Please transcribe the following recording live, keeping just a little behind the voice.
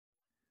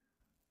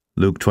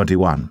Luke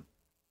 21.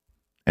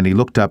 And he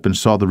looked up and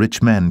saw the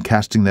rich men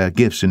casting their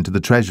gifts into the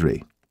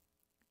treasury.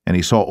 And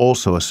he saw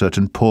also a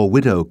certain poor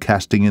widow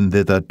casting in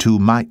thither 2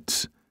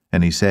 mites.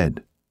 And he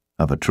said,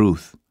 Of a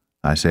truth,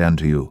 I say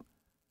unto you,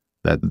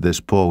 that this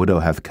poor widow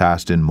hath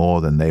cast in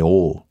more than they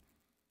all.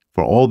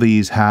 For all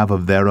these have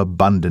of their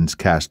abundance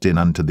cast in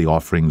unto the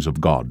offerings of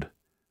God.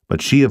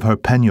 But she of her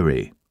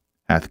penury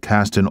hath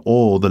cast in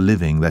all the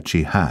living that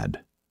she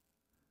had.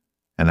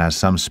 And as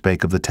some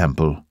spake of the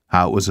temple,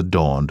 how it was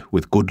adorned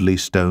with goodly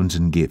stones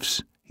and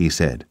gifts, he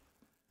said,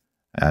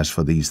 As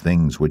for these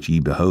things which ye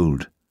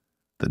behold,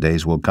 the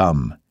days will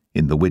come,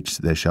 in the which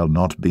there shall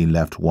not be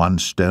left one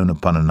stone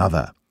upon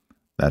another,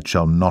 that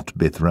shall not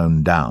be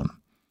thrown down.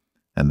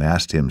 And they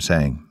asked him,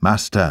 saying,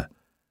 Master,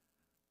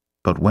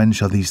 but when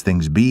shall these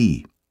things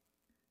be?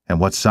 And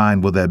what sign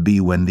will there be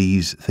when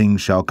these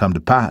things shall come to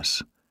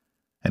pass?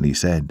 And he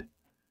said,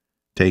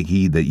 Take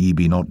heed that ye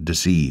be not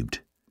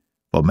deceived.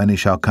 For many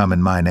shall come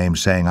in my name,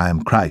 saying, I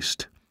am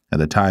Christ, and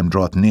the time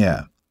draweth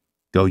near.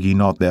 Go ye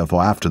not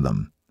therefore after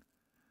them.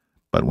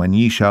 But when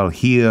ye shall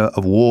hear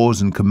of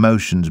wars and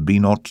commotions, be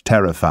not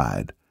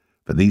terrified,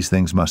 for these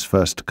things must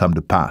first come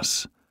to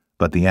pass,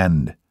 but the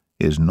end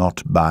is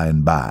not by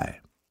and by.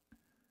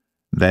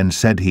 Then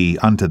said he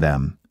unto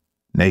them,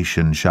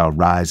 Nation shall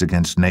rise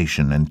against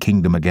nation, and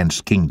kingdom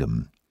against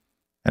kingdom.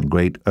 And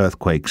great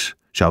earthquakes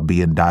shall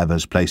be in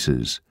divers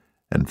places,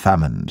 and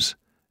famines,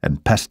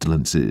 and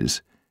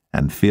pestilences,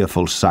 and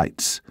fearful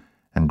sights,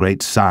 and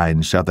great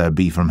signs shall there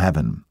be from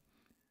heaven.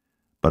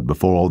 But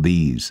before all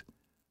these,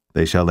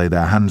 they shall lay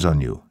their hands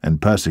on you,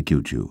 and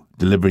persecute you,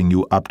 delivering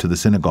you up to the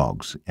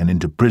synagogues, and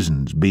into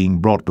prisons, being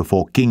brought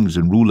before kings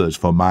and rulers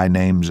for my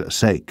name's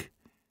sake.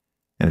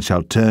 And it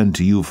shall turn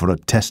to you for a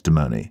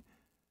testimony.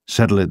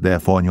 Settle it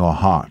therefore in your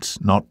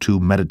hearts, not to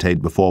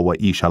meditate before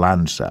what ye shall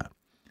answer.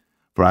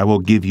 For I will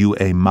give you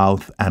a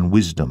mouth and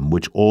wisdom,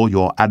 which all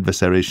your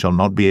adversaries shall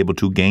not be able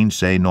to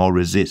gainsay nor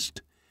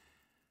resist.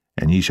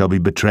 And ye shall be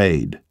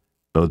betrayed,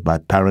 both by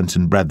parents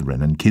and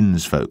brethren, and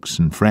kinsfolks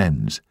and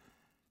friends.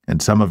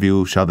 And some of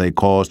you shall they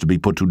cause to be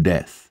put to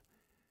death.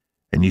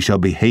 And ye shall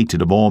be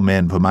hated of all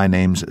men for my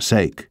name's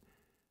sake.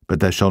 But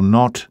there shall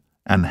not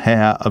an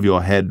hair of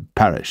your head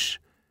perish.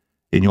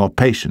 In your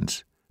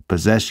patience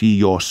possess ye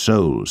your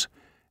souls.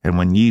 And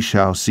when ye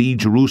shall see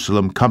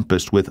Jerusalem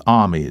compassed with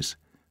armies,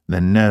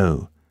 then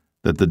know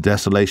that the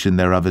desolation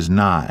thereof is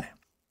nigh.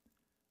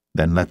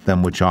 Then let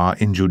them which are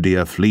in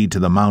Judea flee to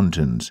the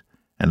mountains,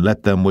 and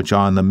let them which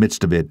are in the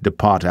midst of it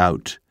depart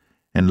out,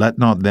 and let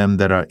not them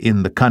that are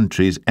in the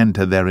countries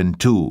enter therein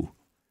too.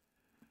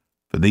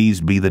 For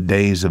these be the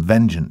days of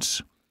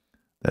vengeance,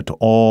 that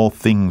all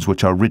things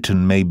which are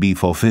written may be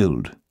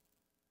fulfilled.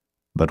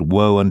 But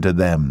woe unto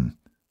them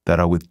that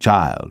are with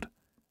child,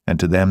 and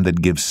to them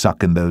that give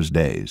suck in those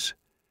days.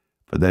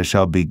 For there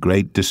shall be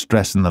great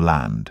distress in the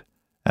land,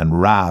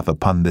 and wrath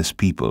upon this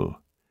people.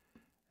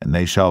 And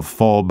they shall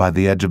fall by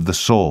the edge of the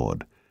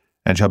sword,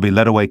 and shall be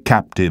led away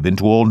captive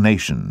into all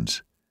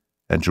nations.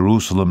 And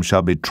Jerusalem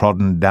shall be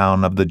trodden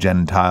down of the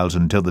Gentiles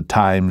until the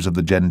times of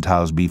the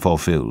Gentiles be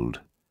fulfilled.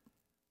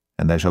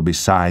 And there shall be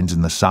signs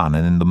in the sun,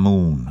 and in the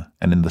moon,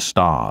 and in the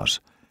stars,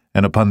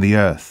 and upon the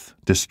earth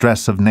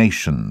distress of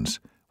nations,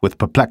 with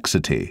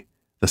perplexity,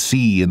 the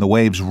sea and the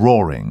waves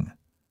roaring,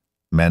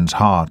 men's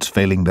hearts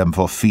failing them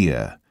for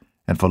fear,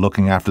 and for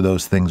looking after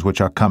those things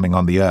which are coming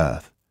on the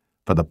earth,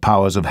 for the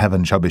powers of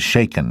heaven shall be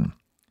shaken.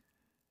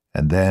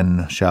 And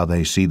then shall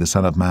they see the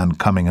Son of Man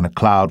coming in a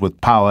cloud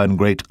with power and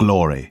great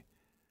glory.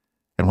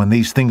 And when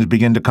these things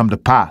begin to come to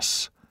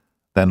pass,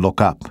 then look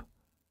up,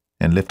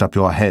 and lift up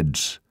your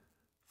heads,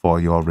 for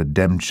your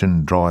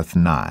redemption draweth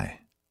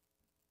nigh.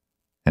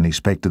 And he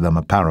spake to them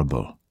a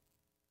parable.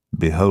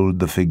 Behold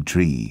the fig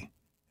tree,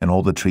 and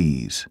all the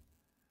trees.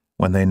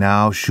 When they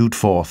now shoot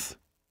forth,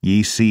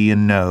 ye see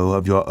and know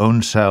of your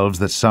own selves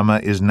that summer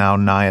is now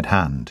nigh at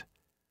hand.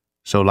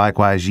 So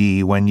likewise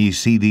ye, when ye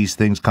see these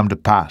things come to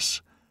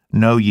pass,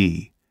 know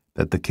ye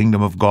that the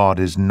kingdom of God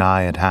is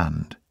nigh at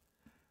hand.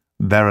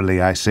 Verily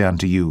I say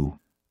unto you,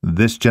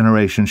 this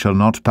generation shall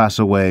not pass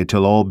away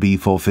till all be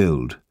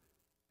fulfilled.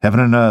 Heaven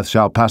and earth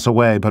shall pass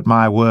away, but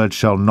my word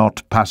shall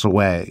not pass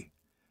away.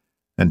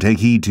 And take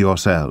heed to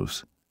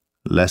yourselves,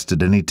 lest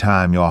at any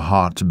time your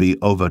hearts be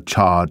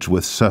overcharged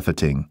with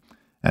surfeiting,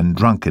 and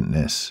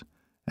drunkenness,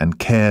 and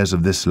cares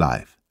of this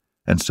life,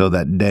 and so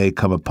that day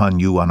come upon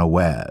you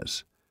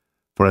unawares.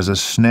 For as a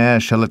snare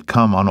shall it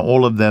come on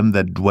all of them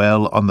that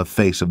dwell on the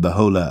face of the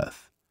whole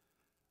earth.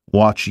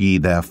 Watch ye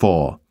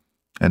therefore,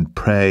 and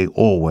pray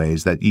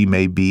always that ye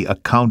may be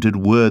accounted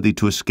worthy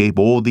to escape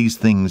all these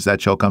things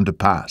that shall come to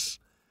pass,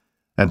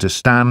 and to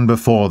stand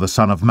before the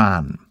Son of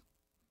Man.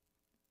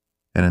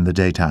 And in the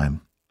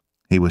daytime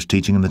he was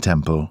teaching in the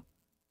temple,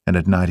 and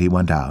at night he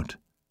went out,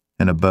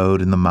 and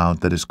abode in the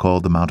mount that is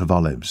called the Mount of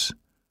Olives.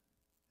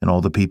 And all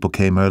the people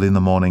came early in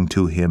the morning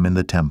to him in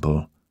the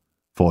temple,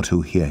 for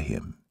to hear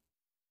him.